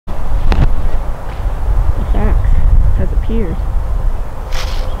cheers.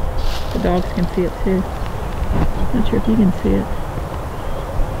 The dogs can see it too. Not sure if you can see it.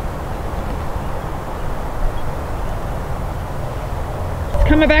 He's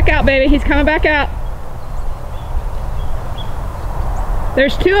coming back out, baby. He's coming back out.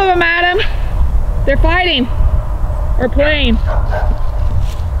 There's two of them, Adam. They're fighting or playing.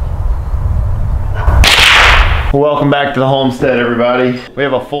 Welcome back to the homestead, everybody. We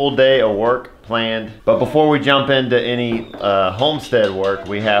have a full day of work planned, but before we jump into any homestead work,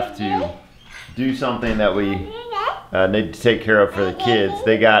 we have to do something that we need to take care of for the kids.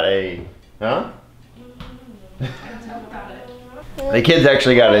 They got a, The kids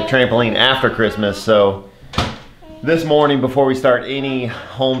actually got a trampoline after Christmas, so this morning before we start any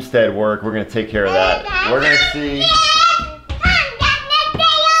homestead work, we're gonna take care of that. We're gonna see.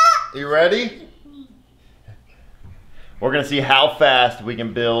 You ready? We're gonna see how fast we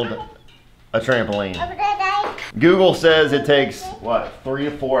can build a trampoline. Google says it takes, what, 3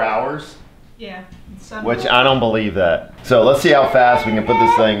 to 4 hours? Yeah. Which I don't believe that. So let's see how fast we can put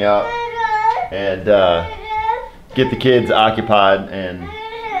this thing up and get the kids occupied, and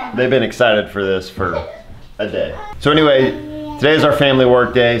they've been excited for this for a day. So anyway, today is our family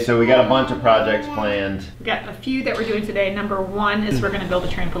work day, so we got a bunch of projects planned. We got a few that we're doing today. Number 1 is we're gonna build a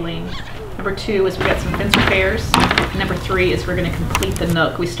trampoline. Number 2 is we got some fence repairs. And number 3 is we're gonna complete the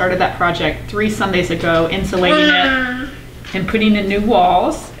nook. We started that project 3 Sundays ago, insulating it and putting in new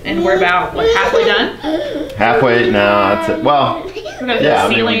walls. And we're about, what, halfway done? Halfway, no, that's it. Well, yeah,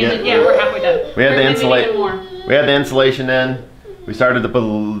 we're halfway done. We had the insulation in. We started to put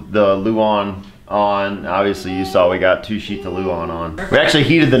the Luan on. Obviously you saw we got 2 sheets of Luan on. We actually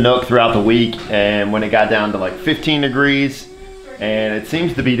heated the nook throughout the week, and when it got down to like 15 degrees, and it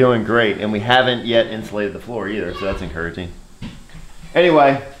seems to be doing great, and we haven't yet insulated the floor either, so that's encouraging.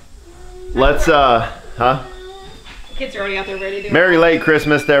 Anyway, let's The kids are already out there ready to do it. Merry late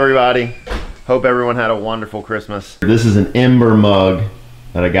Christmas to everybody. Hope everyone had a wonderful Christmas. This is an Ember mug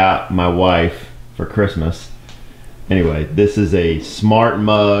that I got my wife for Christmas. Anyway, this is a smart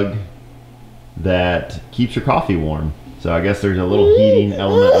mug that keeps your coffee warm. So I guess there's a little heating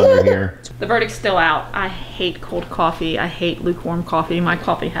element under here. The verdict's still out. I hate cold coffee. I hate lukewarm coffee. My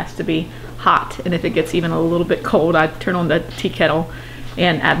coffee has to be hot. And if it gets even a little bit cold, I turn on the tea kettle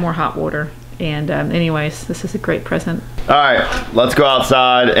and add more hot water. And anyways, this is a great present. All right, let's go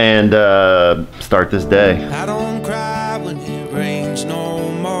outside and start this day. I don't cry when it rains no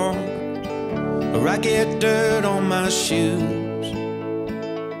more, or I get dirt on my shoes.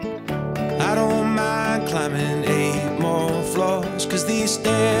 I don't mind climbing 8 more floors, 'cause these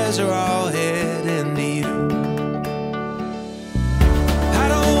stairs are all heading to you. I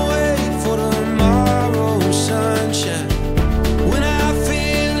don't wait for tomorrow's sunshine when I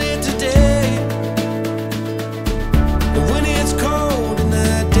feel it today. And when it's cold in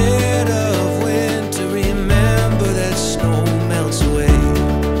the dead of winter, remember that snow melts away.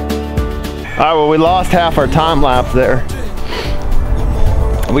 All right, well, we lost half our time lapse there.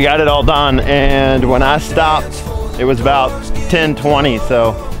 We got it all done, and when I stopped, it was about 10:20,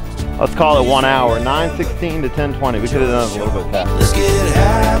 so let's call it 1 hour. 9:16 to 10:20. We could have done it a little bit faster. Let's get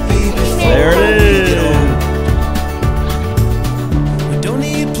happy before there it is. We don't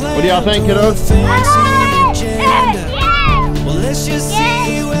need plans. What do y'all think, kiddos? Well, let's just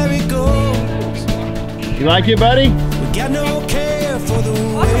see where it goes. You like it, buddy? We got no care for the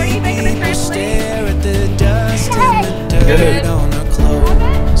way people stare at the dust and the dirt on our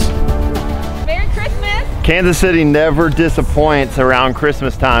clothes. Merry Christmas! Kansas City never disappoints around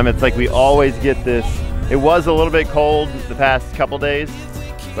Christmas time. It's like we always get this. It was a little bit cold the past couple days,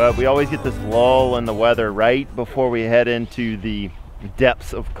 but we always get this lull in the weather right before we head into the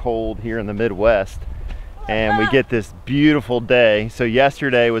depths of cold here in the Midwest. And we get this beautiful day. So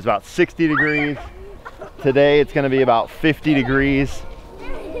yesterday was about 60 degrees. Today it's gonna be about 50 degrees.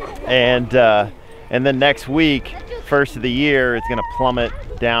 And then next week, first of the year, it's gonna plummet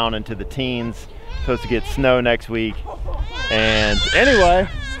down into the teens. Supposed to get snow next week. And anyway,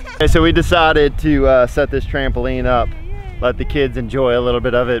 so we decided to set this trampoline up, let the kids enjoy a little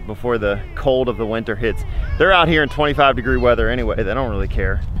bit of it before the cold of the winter hits. They're out here in 25-degree weather anyway, they don't really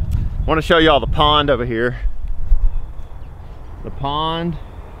care. I want to show you all the pond over here. The pond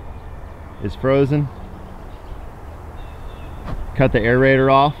is frozen. Cut the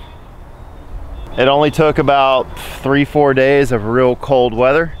aerator off. It only took about 3-4 days of real cold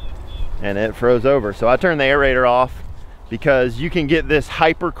weather and it froze over. So I turned the aerator off because you can get this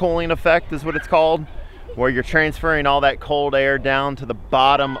hyper cooling effect is what it's called, where you're transferring all that cold air down to the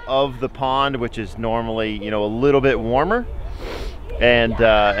bottom of the pond, which is normally, you know, a little bit warmer.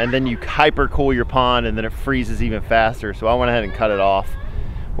 and then you hyper cool your pond, and then it freezes even faster. So I went ahead and cut it off.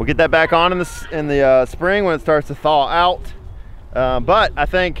 We'll get that back on in the spring when it starts to thaw out. But I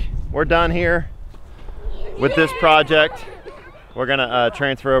think we're done here with this project. We're gonna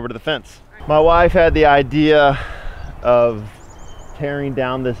transfer over to the fence. My wife had the idea of tearing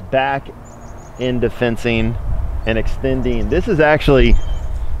down this back end of fencing and extending. This is actually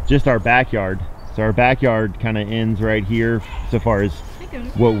just our backyard. So our backyard kind of ends right here so far as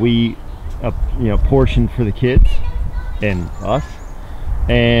what we portioned for the kids and us.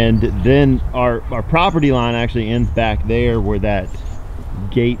 And then our property line actually ends back there where that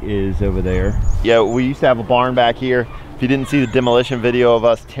gate is over there. Yeah, we used to have a barn back here. If you didn't see the demolition video of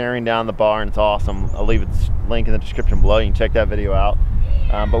us tearing down the barn, it's awesome. I'll leave its link in the description below. You can check that video out.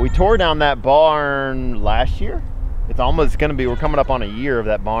 But we tore down that barn last year. It's almost gonna be, we're coming up on a year of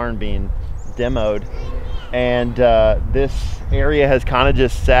that barn being demoed. And this area has kind of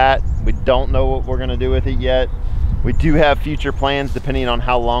just sat. We don't know what we're gonna do with it yet. We do have future plans depending on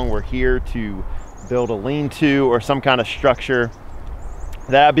how long we're here to build a lean-to or some kind of structure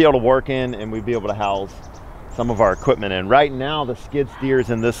that I'd be able to work in and we'd be able to house some of our equipment in. Right now the skid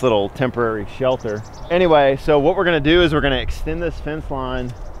steer's in this little temporary shelter. Anyway, so what we're gonna do is we're gonna extend this fence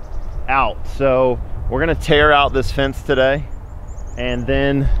line out. So we're gonna tear out this fence today, and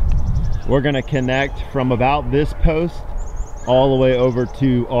then we're gonna connect from about this post all the way over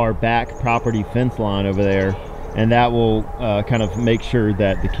to our back property fence line over there. And that will kind of make sure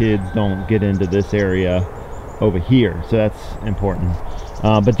that the kids don't get into this area over here. So that's important.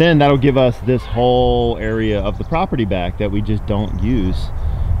 But then that'll give us this whole area of the property back that we just don't use.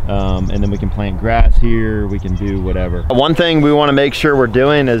 And then we can plant grass here, we can do whatever. One thing we want to make sure we're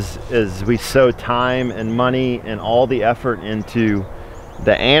doing is we sow time and money and all the effort into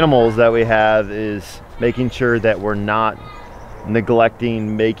the animals that we have, is making sure that we're not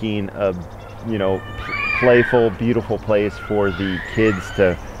neglecting making a playful, beautiful place for the kids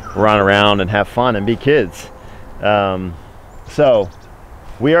to run around and have fun and be kids. So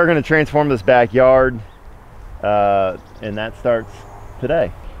we are going to transform this backyard, and that starts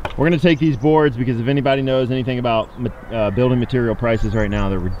today. We're going to take these boards, because if anybody knows anything about building material prices right now,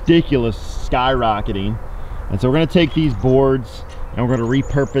 they're ridiculous, skyrocketing. And so we're going to take these boards and we're going to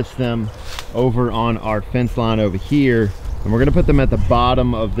repurpose them over on our fence line over here, and we're going to put them at the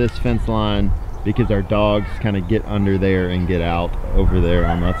bottom of this fence line, because our dogs kind of get under there and get out over there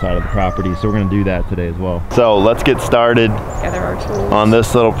on that side of the property. So we're going to do that today as well. So let's get started. Gather our tools on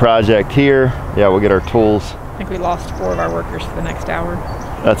this little project here. Yeah, we'll get our tools. I think we lost 4 of our workers for the next hour.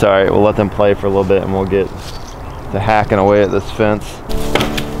 That's all right. We'll let them play for a little bit and we'll get to hacking away at this fence.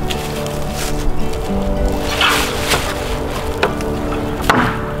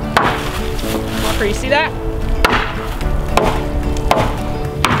 Walker, you see that?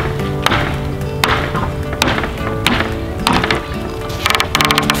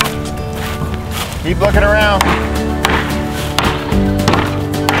 Keep looking around.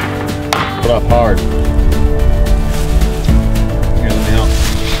 Put up hard. Here, let me help.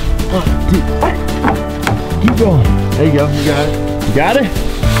 1, 2, keep going. There you go. You got it. You got it?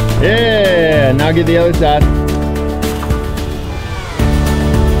 Yeah. Now get the other side.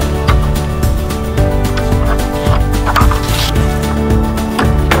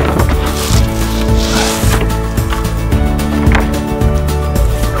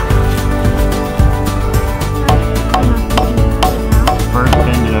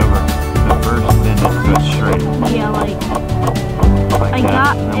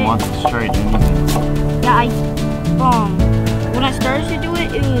 When I started to do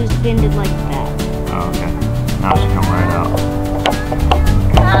it, it was bended like that. Oh, okay. Now it should come right out.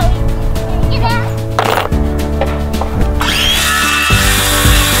 Get out.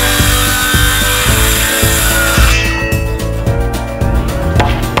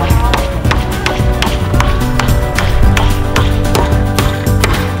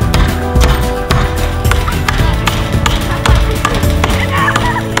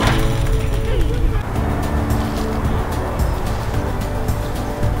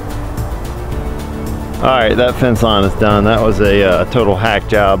 All right, that fence line is done. That was a total hack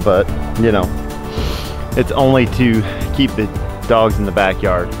job, but it's only to keep the dogs in the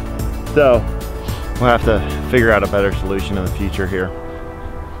backyard. So we'll have to figure out a better solution in the future here.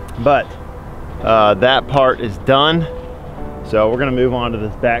 But that part is done. So we're gonna move on to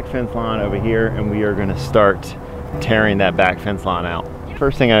this back fence line over here, and we are gonna start tearing that back fence line out.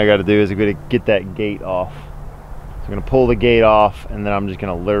 First thing I gotta do is I'm gonna get that gate off. So I'm gonna pull the gate off, and then I'm just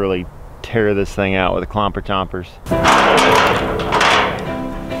gonna literally tear this thing out with the clomper chompers.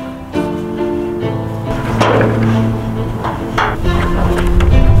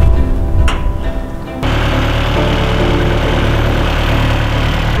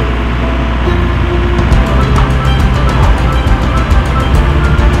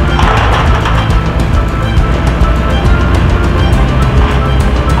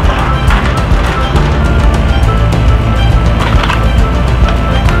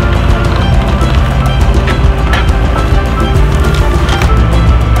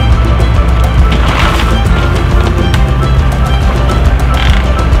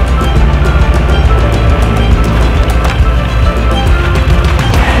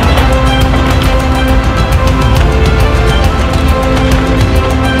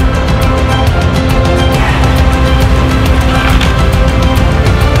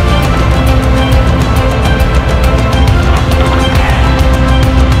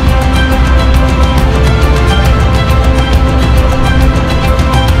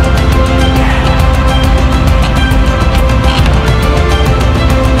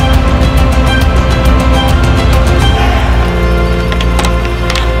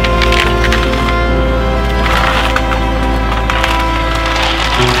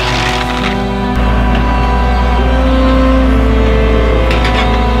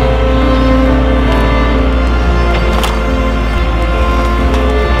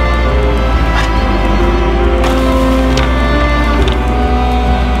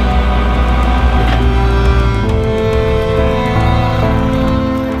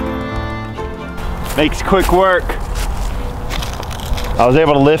 Makes quick work. I was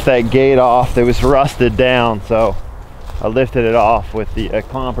able to lift that gate off. It was rusted down, so I lifted it off with the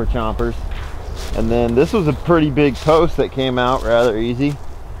clomper chompers. And then this was a pretty big post that came out rather easy.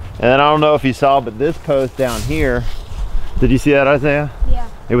 And then I don't know if you saw, but this post down here, did you see that, Isaiah? Yeah.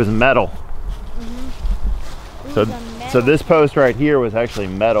 It was metal. So this post right here was actually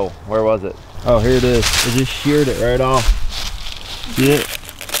metal. Where was it? Oh, here it is. It just sheared it right off. See it?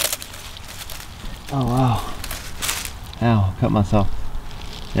 Oh wow. Ow, cut myself.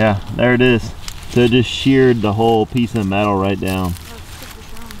 Yeah, there it is. So it just sheared the whole piece of metal right down.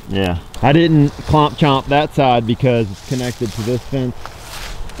 Yeah. I didn't clomp chomp that side because it's connected to this fence.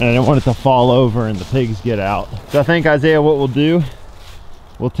 And I didn't want it to fall over and the pigs get out. So I think, Isaiah, what we'll do,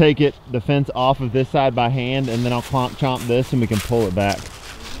 we'll take the fence off of this side by hand, and then I'll clomp chomp this and we can pull it back.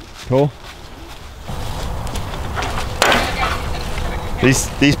 Cool?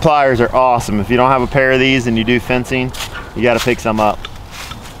 These pliers are awesome. If you don't have a pair of these and you do fencing, you got to pick some up.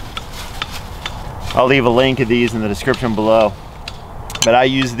 I'll leave a link of these in the description below. But I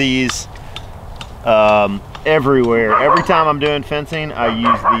use these everywhere. Every time I'm doing fencing, I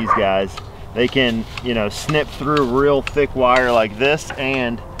use these guys. They can, you know, snip through real thick wire like this,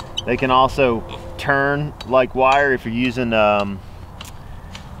 and they can also turn like wire. If you're using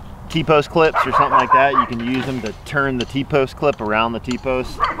T-post clips or something like that, you can use them to turn the T-post clip around the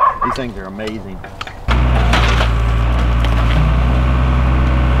T-post. These things are amazing.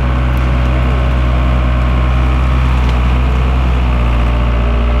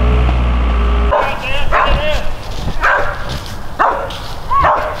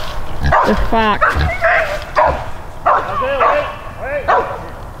 The fox.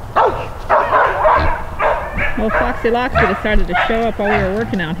 Well, Foxy Loxy decided to show up while we were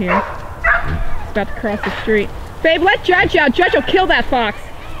working out here. He's about to cross the street. Babe, let Judge out. Judge will kill that fox.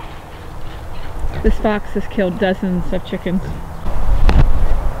 This fox has killed dozens of chickens. The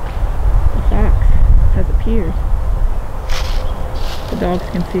fox has appeared. The dogs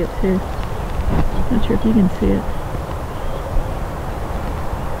can see it too. Not sure if you can see it.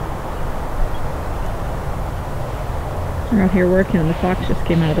 We're out here working and the fox just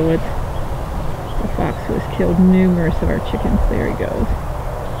came out of the woods. The fox who has killed numerous of our chickens. There he goes.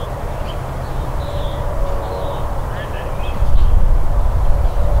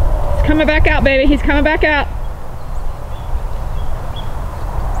 He's coming back out, baby. He's coming back out.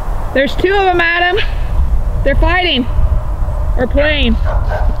 There's two of them, Adam. They're fighting. Or playing.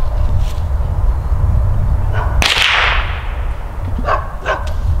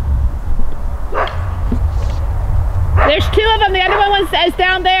 There's two of them. The other one is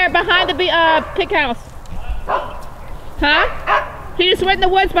down there behind the pig house. Huh? He just went in the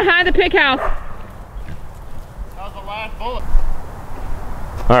woods behind the pig house. That was the last bullet.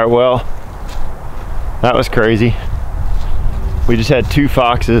 All right, well, that was crazy. We just had two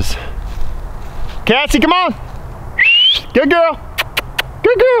foxes. Cassie, come on. Good girl.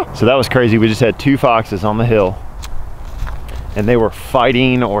 Good girl. So that was crazy. We just had two foxes on the hill. And they were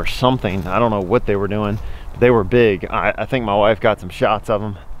fighting or something. I don't know what they were doing. They were big. I think my wife got some shots of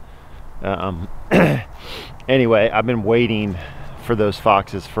them. Anyway, I've been waiting for those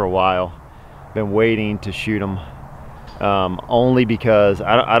foxes for a while. Been waiting to shoot them, only because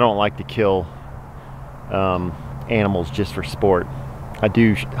I don't like to kill animals just for sport. I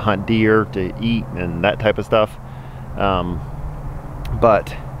do hunt deer to eat and that type of stuff,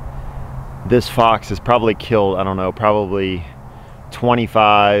 but this fox has probably killed, I don't know, probably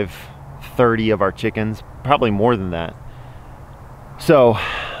 25, 30 of our chickens. Probably more than that. So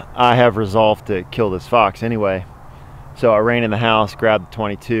I have resolved to kill this fox anyway. So I ran in the house, grabbed the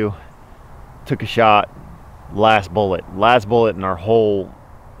 22, took a shot, last bullet in our whole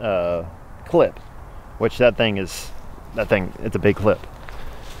clip, which it's a big clip.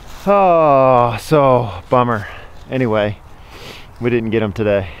 Oh, so bummer. Anyway, we didn't get him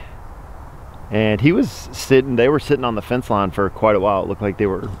today. And they were sitting on the fence line for quite a while. It looked like they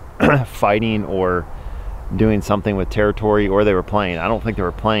were fighting or doing something with territory, or they were playing. I don't think they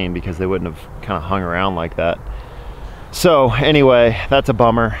were playing because they wouldn't have kind of hung around like that. So anyway, that's a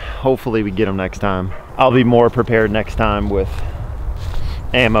bummer. Hopefully we get them next time. I'll be more prepared next time with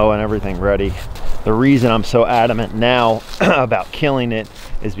ammo and everything ready. The reason I'm so adamant now about killing it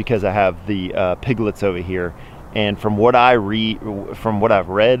is because I have the piglets over here, and from what I've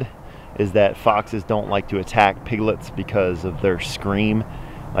read is that foxes don't like to attack piglets because of their scream.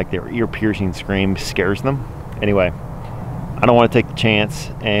 Like their ear-piercing scream scares them. Anyway, I don't want to take the chance,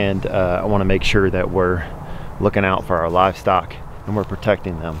 and I want to make sure that we're looking out for our livestock and we're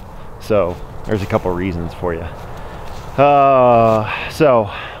protecting them. So there's a couple reasons for you.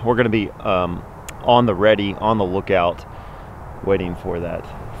 So we're going to be on the ready, on the lookout, waiting for that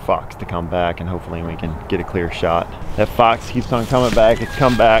fox to come back, and hopefully we can get a clear shot. That fox keeps on coming back. It's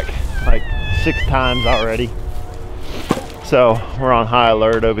come back like 6 times already. So we're on high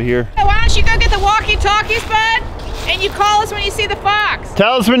alert over here. Hey, why don't you go get the walkie-talkies, bud? And you call us when you see the fox.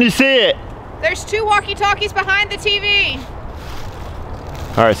 Tell us when you see it. There's 2 walkie-talkies behind the TV.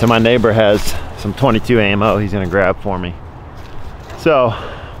 All right, so my neighbor has some 22 ammo he's gonna grab for me. So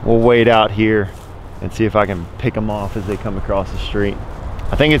we'll wait out here and see if I can pick them off as they come across the street.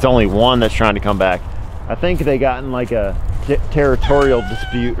 I think it's only one that's trying to come back. I think they got in like a territorial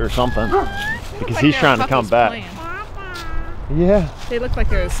dispute or something, because he's trying to come back. Yeah. They look like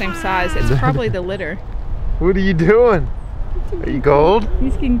they're the same size. It's probably the litter. What are you doing? Are you cold?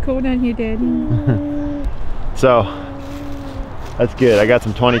 It's getting cold down here, Daddy. So that's good. I got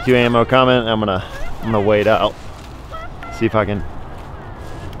some 22 ammo coming. I'm gonna wait out, see if I can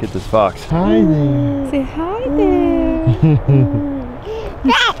get this fox. Hi there. Say hi there.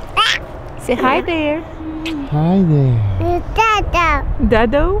 Say hi there. Hi there.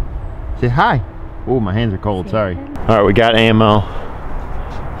 Dado. Say hi. Oh, my hands are cold, sorry. All right, we got ammo.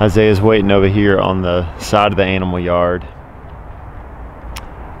 Isaiah's waiting over here on the side of the animal yard.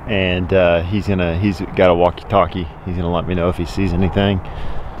 And he's got a walkie-talkie. He's gonna let me know if he sees anything.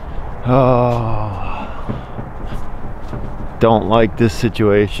 Oh, don't like this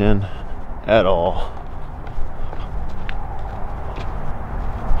situation at all.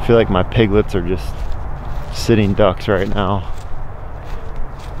 I feel like my piglets are just sitting ducks right now.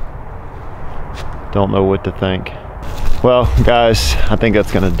 Don't know what to think. Well, guys, I think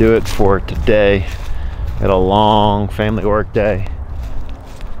that's gonna do it for today. Had a long family work day.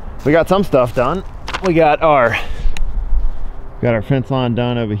 We got some stuff done. We got our fence line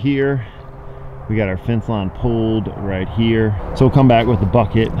done over here. We got our fence line pulled right here. So we'll come back with the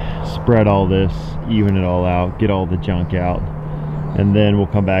bucket, spread all this, even it all out, get all the junk out, and then we'll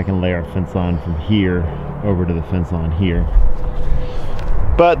come back and lay our fence line from here over to the fence line here.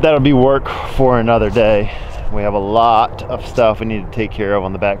 But that'll be work for another day. We have a lot of stuff we need to take care of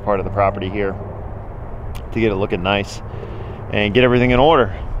on the back part of the property here to get it looking nice and get everything in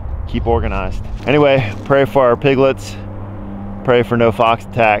order. Keep organized. Anyway, pray for our piglets, pray for no fox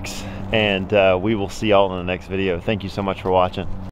attacks, and we will see y'all in the next video. Thank you so much for watching.